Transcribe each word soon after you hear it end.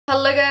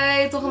Hello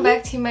guys, welcome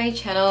back to my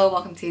channel.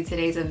 Welcome to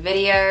today's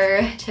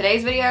video.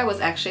 Today's video was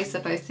actually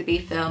supposed to be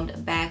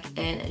filmed back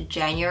in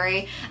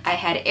January. I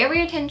had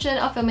every intention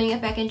of filming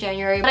it back in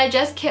January, but I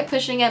just kept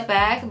pushing it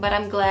back. But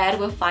I'm glad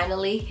we're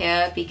finally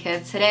here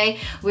because today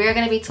we're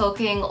going to be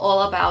talking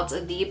all about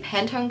the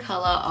Pantone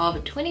color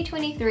of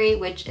 2023,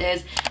 which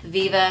is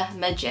Viva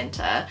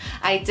Magenta.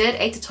 I did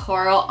a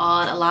tutorial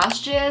on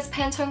last year's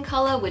Pantone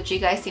color, which you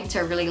guys seem to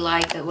really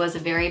like. It was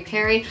very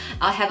pairy.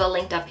 I'll have it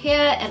linked up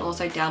here and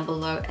also down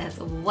below as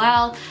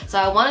well. So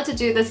I wanted to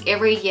do this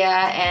every year,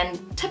 and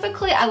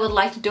typically I would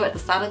like to do it at the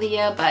start of the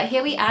year, but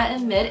here we are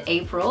in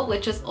mid-April,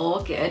 which is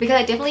all good because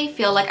I definitely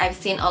feel like I've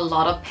seen a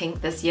lot of pink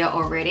this year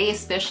already,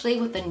 especially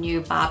with the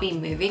new Barbie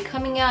movie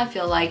coming out. I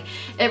feel like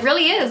it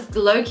really is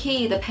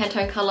low-key the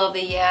Pantone color of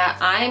the year.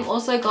 I'm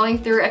also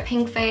going through a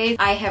pink phase.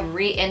 I have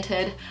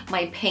re-entered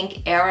my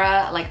pink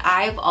era. Like,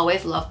 I've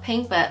always loved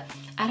pink, but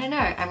I don't know,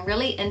 I'm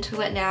really into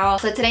it now.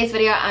 So today's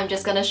video, I'm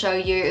just gonna show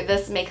you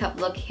this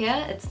makeup look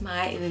here. It's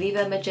my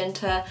Viva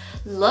Magenta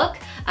look.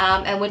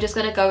 And we're just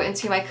gonna go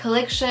into my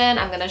collection.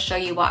 I'm gonna show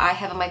you what I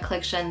have in my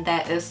collection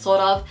that is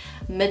sort of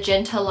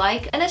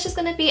magenta-like. And it's just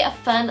gonna be a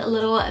fun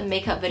little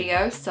makeup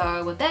video.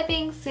 So with that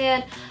being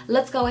said,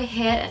 let's go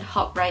ahead and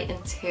hop right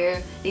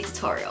into the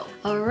tutorial.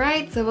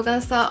 Alright, so we're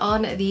gonna start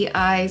on the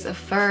eyes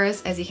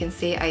first. As you can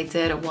see, I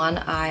did one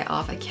eye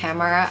off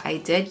camera. I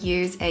did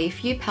use a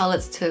few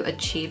palettes to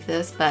achieve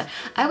this, but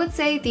I would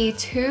say the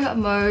two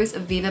most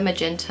Viva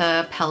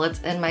Magenta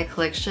palettes in my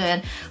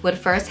collection would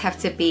first have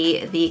to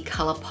be the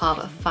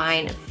ColourPop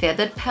Fine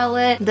Feathered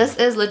palette. This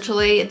is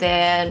literally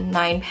their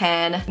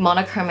 9-pan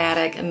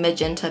monochromatic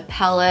magenta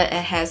palette.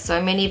 It has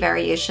so many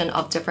variation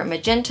of different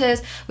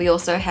magentas. We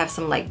also have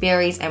some like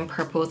berries and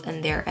purples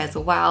in there as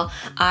well.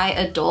 I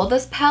adore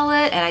this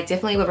palette and I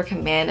definitely would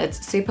recommend.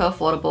 It's super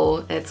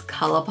affordable. It's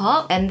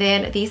ColourPop. And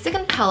then the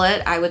second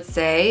palette I would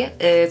say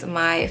is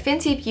my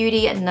Fenty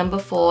Beauty No.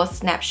 4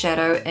 Snap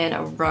Shadow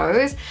in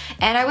Rose.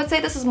 And I would say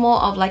this is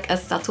more of like a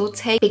subtle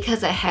take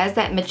because it has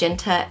that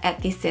magenta at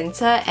the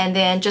center, and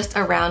then just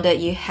around it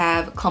you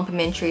have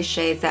complementary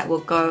shades that will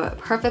go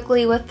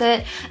perfectly with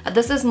it.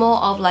 This is more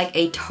of like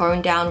a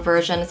toned down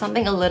version,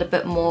 something a little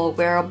bit more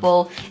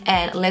wearable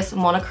and less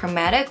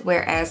monochromatic,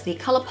 whereas the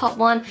ColourPop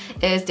one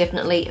is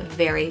definitely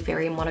very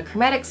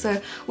monochromatic.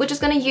 So we're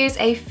just going to use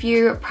a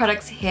few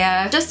products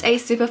here. Just a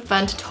super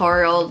fun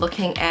tutorial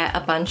looking at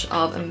a bunch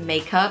of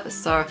makeup.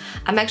 So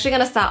I'm actually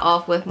going to start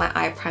off with my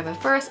eye primer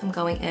first. I'm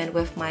going in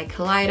with my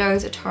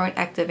Kaleidos Tone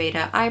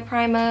Activator Eye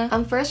Primer.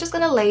 I'm first just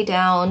going to lay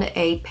down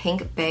a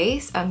pink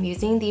base. I'm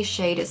using the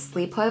shade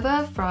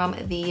Sleepover from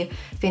the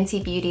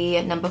Fenty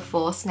Beauty No.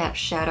 4 Snap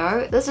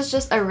Shadow. This is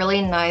just a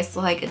really nice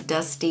like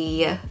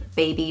dusty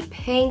baby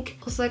pink.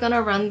 Also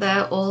gonna run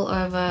that all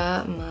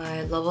over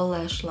my lower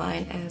lash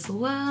line as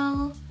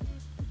well.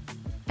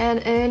 And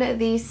in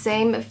the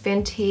same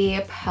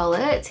Fenty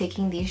palette,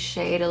 taking the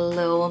shade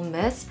Little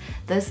Miss,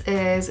 this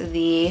is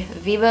the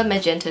Viva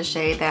Magenta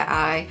shade that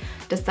I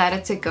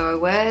decided to go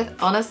with.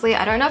 Honestly,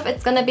 I don't know if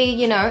it's gonna be,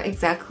 you know,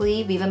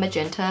 exactly Viva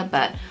Magenta,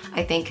 but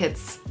I think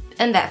it's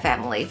in that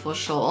family for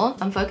sure.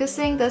 I'm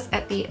focusing this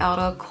at the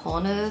outer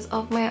corners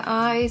of my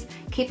eyes,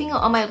 keeping it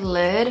on my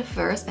lid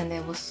first, and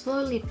then we'll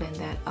slowly blend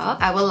that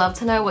up. I would love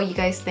to know what you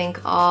guys think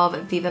of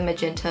Viva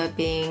Magenta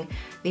being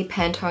the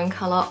Pantone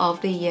color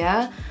of the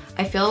year.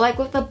 I feel like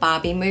with the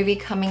Barbie movie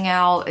coming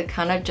out, it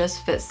kind of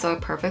just fits so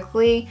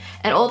perfectly.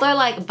 And although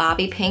like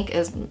Barbie pink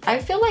is, I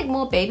feel like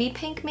more baby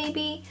pink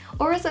maybe,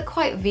 or is it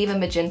quite Viva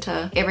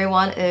Magenta?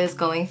 Everyone is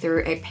going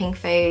through a pink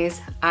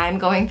phase. I'm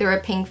going through a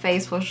pink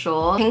phase for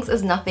sure. Pinks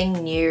is nothing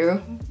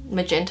new.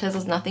 Magentas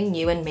is nothing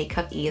new in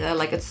makeup either.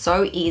 Like, it's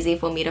so easy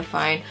for me to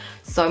find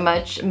so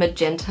much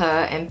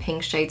magenta and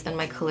pink shades in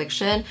my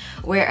collection,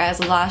 whereas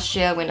last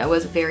year when it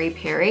was very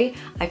pairy,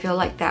 I feel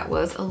like that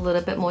was a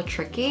little bit more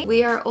tricky.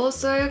 We are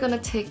also gonna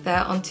take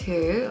that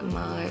onto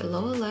my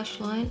lower lash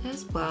line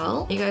as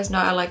well. You guys know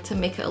I like to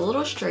make it a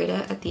little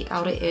straighter at the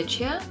outer edge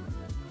here.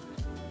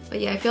 But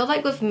yeah, I feel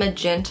like with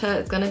magenta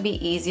it's gonna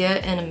be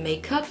easier in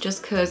makeup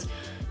just because,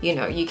 you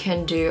know, you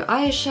can do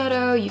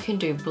eyeshadow, you can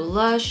do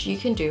blush, you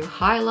can do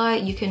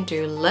highlight, you can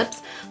do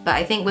lips, but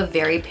I think with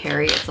very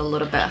pairy it's a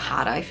little bit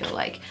harder. I feel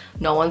like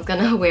no one's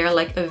gonna wear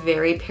like a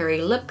very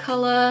pairy lip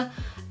color.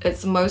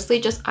 It's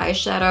mostly just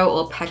eyeshadow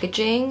or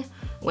packaging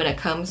when it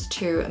comes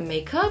to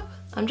makeup.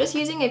 I'm just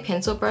using a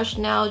pencil brush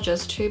now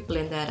just to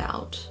blend that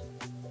out.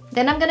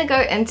 Then I'm gonna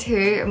go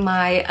into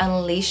my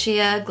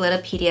Unleashia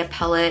Glitterpedia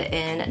palette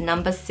in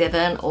No.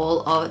 7 All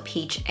of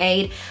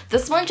Peachade.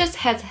 This one just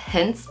has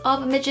hints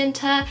of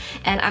magenta,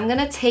 and I'm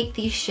gonna take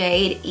the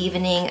shade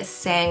Evening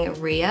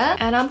Sangria,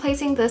 and I'm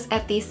placing this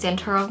at the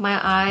center of my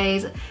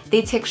eyes.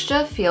 The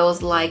texture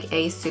feels like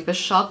a Super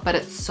Shock, but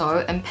it's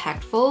so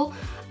impactful.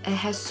 It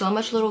has so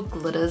much little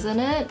glitters in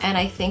it, and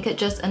I think it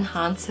just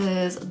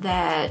enhances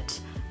that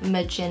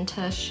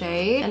magenta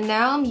shade. And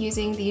now I'm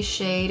using the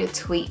shade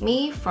Tweet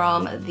Me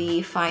from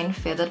the Fine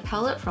Feathered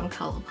palette from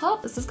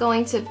ColourPop. This is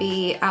going to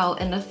be our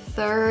inner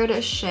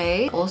third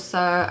shade, also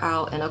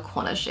our inner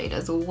corner shade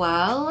as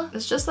well.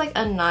 It's just like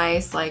a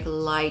nice like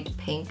light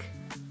pink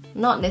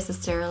not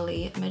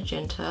necessarily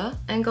magenta.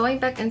 And going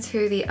back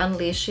into the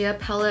Unleashia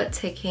palette,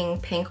 taking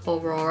Pink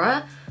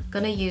Aurora,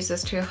 gonna use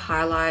this to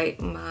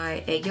highlight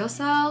my egg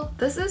yolk.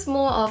 This is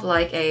more of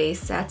like a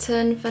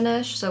satin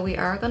finish, so we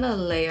are gonna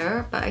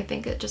layer, but I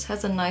think it just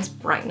has a nice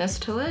brightness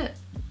to it.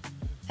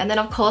 And then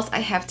of course I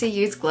have to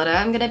use glitter.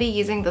 I'm gonna be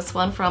using this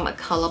one from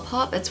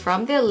ColourPop. It's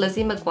from their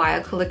Lizzie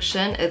McGuire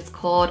collection. It's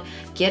called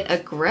Get a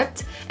Grip.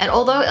 And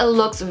although it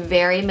looks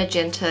very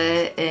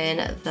magenta in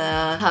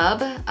the tub,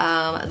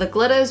 the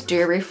glitters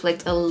do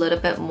reflect a little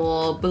bit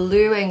more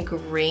blue and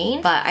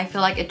green, but I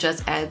feel like it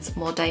just adds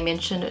more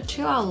dimension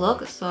to our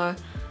look. So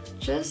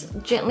just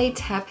gently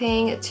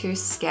tapping to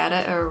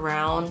scatter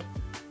around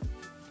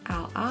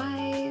our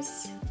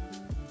eyes.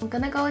 I'm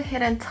gonna go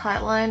ahead and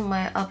tightline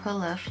my upper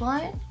lash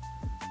line.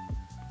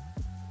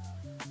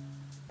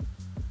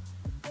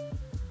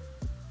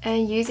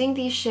 And using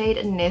the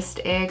shade Nest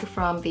Egg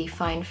from the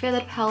Fine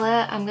Feathered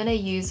palette, I'm gonna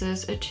use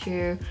this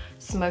to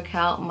smoke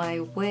out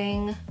my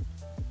wing.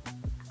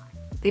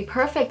 The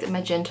perfect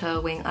magenta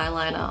wing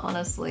eyeliner,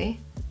 honestly.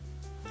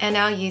 And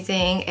now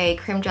using a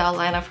creme gel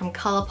liner from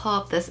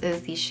ColourPop, this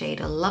is the shade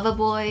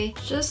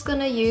Loverboy. Just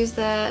gonna use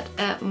that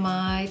at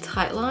my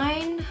tight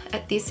line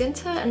at the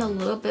center and a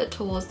little bit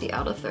towards the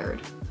outer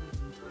third.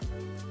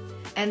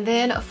 And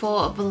then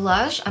for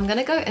blush, I'm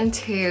gonna go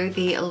into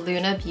the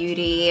Luna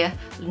Beauty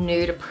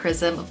Nude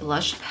Prism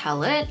Blush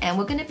Palette, and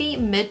we're gonna be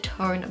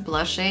mid-tone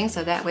blushing,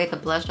 so that way the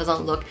blush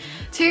doesn't look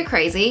too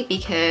crazy,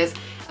 because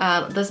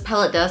this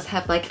palette does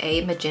have like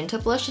a magenta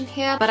blush in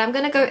here. But I'm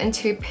gonna go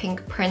into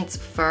Pink Prince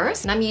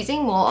first, and I'm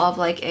using more of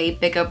like a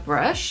bigger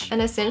brush,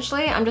 and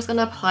essentially I'm just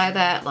gonna apply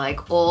that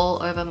like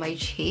all over my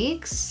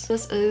cheeks.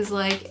 This is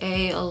like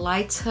a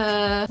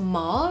lighter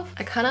mauve.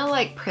 I kind of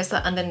like press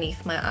it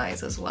underneath my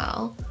eyes as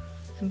well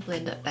and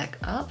blend it back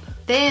up.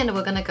 Then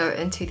we're gonna go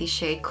into the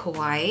shade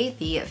Kawaii,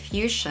 the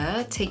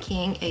fuchsia,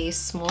 taking a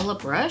smaller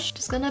brush.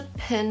 Just gonna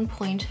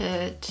pinpoint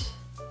it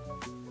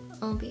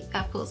on the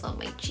apples on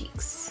my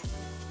cheeks.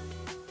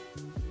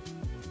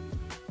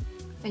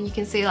 And you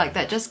can see like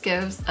that just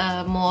gives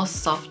a more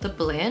softer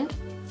blend.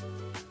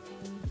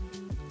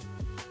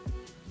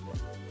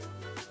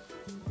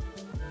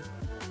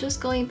 Just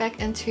going back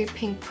into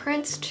Pink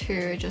Prince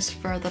to just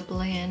further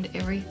blend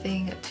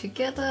everything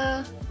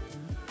together.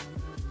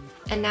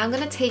 And now I'm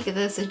going to take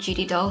this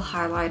Judy Doll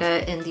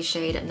highlighter in the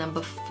shade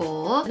number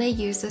 4. I'm going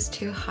to use this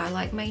to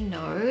highlight my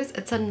nose.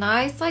 It's a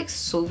nice like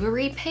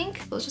silvery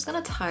pink. So it's just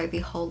going to tie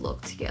the whole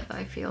look together,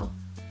 I feel.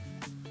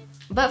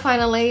 But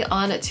finally,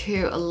 on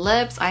to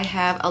lips. I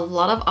have a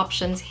lot of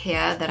options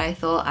here that I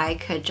thought I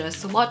could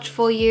just swatch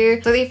for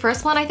you. So the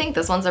first one, I think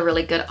this one's a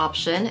really good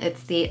option.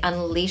 It's the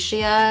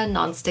Unleashia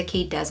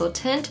Non-Sticky Dazzle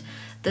Tint.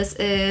 This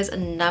is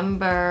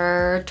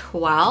number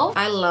 12.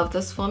 I love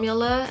this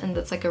formula, and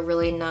it's like a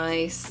really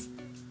nice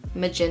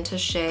magenta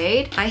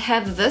shade. I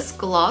have this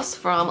gloss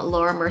from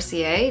Laura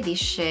Mercier, the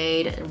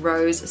shade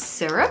Rose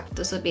Syrup.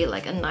 This would be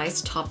like a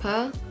nice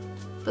topper.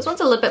 This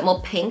one's a little bit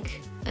more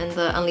pink, and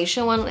the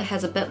Unleashia one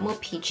has a bit more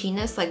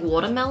peachiness, like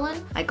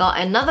watermelon. I got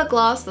another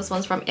gloss. This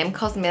one's from M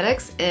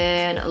Cosmetics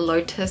in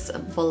Lotus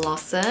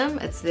Blossom.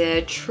 It's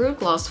their True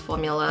Gloss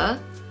formula.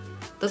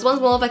 This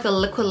one's more of like a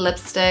liquid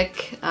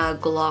lipstick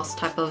gloss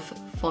type of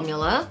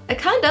formula. It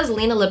kind of does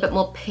lean a little bit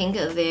more pink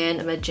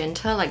than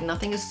magenta, like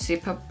nothing is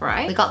super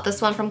bright. We got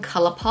this one from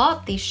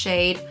ColourPop, the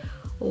shade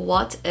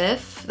What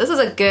If. This is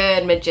a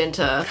good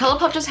magenta.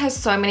 ColourPop just has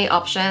so many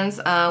options.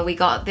 We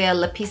got their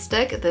lippy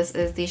stick. This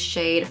is the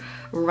shade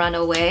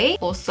Runaway.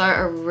 Also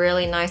a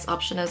really nice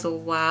option as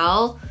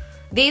well.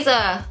 These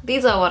are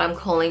what I'm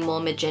calling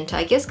more magenta,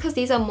 I guess, because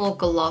these are more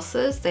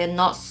glosses. They're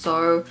not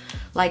so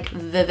like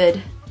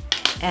vivid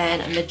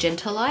and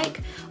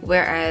magenta-like,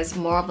 whereas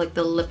more of like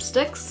the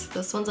lipsticks.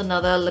 This one's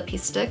another lippy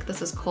stick.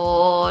 This is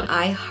called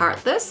I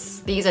Heart This.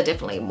 These are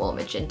definitely more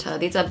magenta.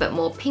 These are a bit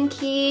more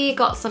pinky,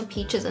 got some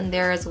peaches in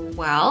there as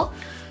well.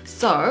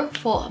 So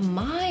for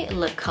my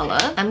lip color,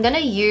 I'm gonna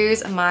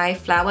use my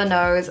Flower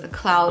Nose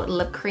Cloud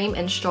Lip Cream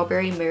in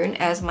Strawberry Moon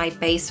as my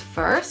base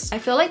first. I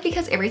feel like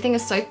because everything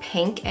is so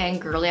pink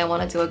and girly, I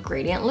want to do a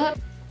gradient lip.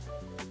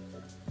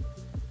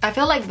 I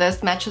feel like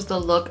this matches the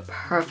look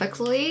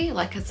perfectly,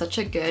 like it's such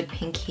a good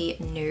pinky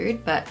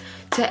nude, but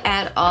to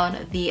add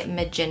on the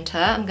magenta,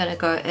 I'm gonna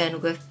go in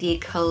with the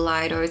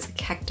Kaleidos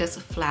Cactus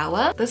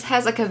Flower. This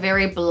has like a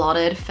very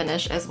blotted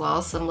finish as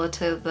well, similar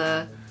to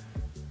the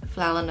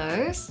Flower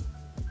Nose.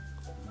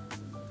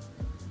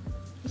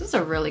 This is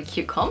a really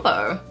cute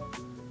combo.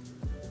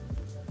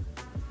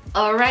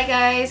 Alright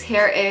guys,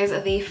 here is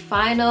the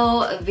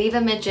final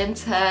Viva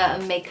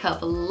Magenta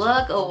makeup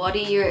look. What do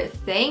you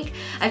think?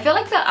 I feel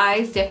like the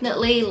eyes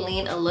definitely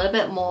lean a little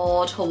bit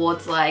more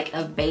towards like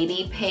a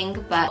baby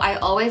pink, but I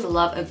always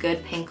love a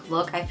good pink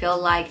look. I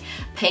feel like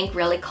pink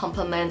really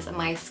complements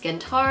my skin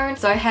tone.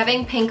 So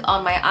having pink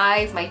on my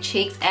eyes, my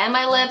cheeks, and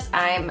my lips,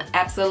 I'm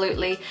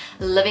absolutely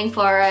living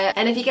for it.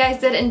 And if you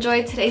guys did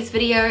enjoy today's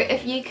video,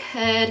 if you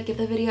could give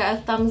the video a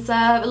thumbs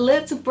up.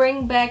 Let's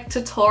bring back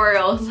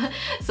tutorials.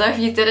 So if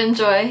you did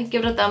enjoy,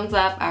 give it a thumbs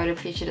up. I would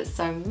appreciate it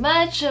so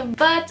much.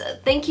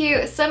 But thank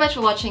you so much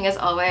for watching as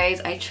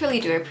always. I truly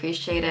do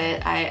appreciate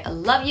it. I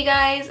love you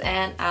guys,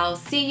 and I'll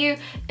see you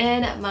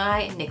in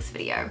my next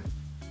video.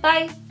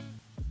 Bye!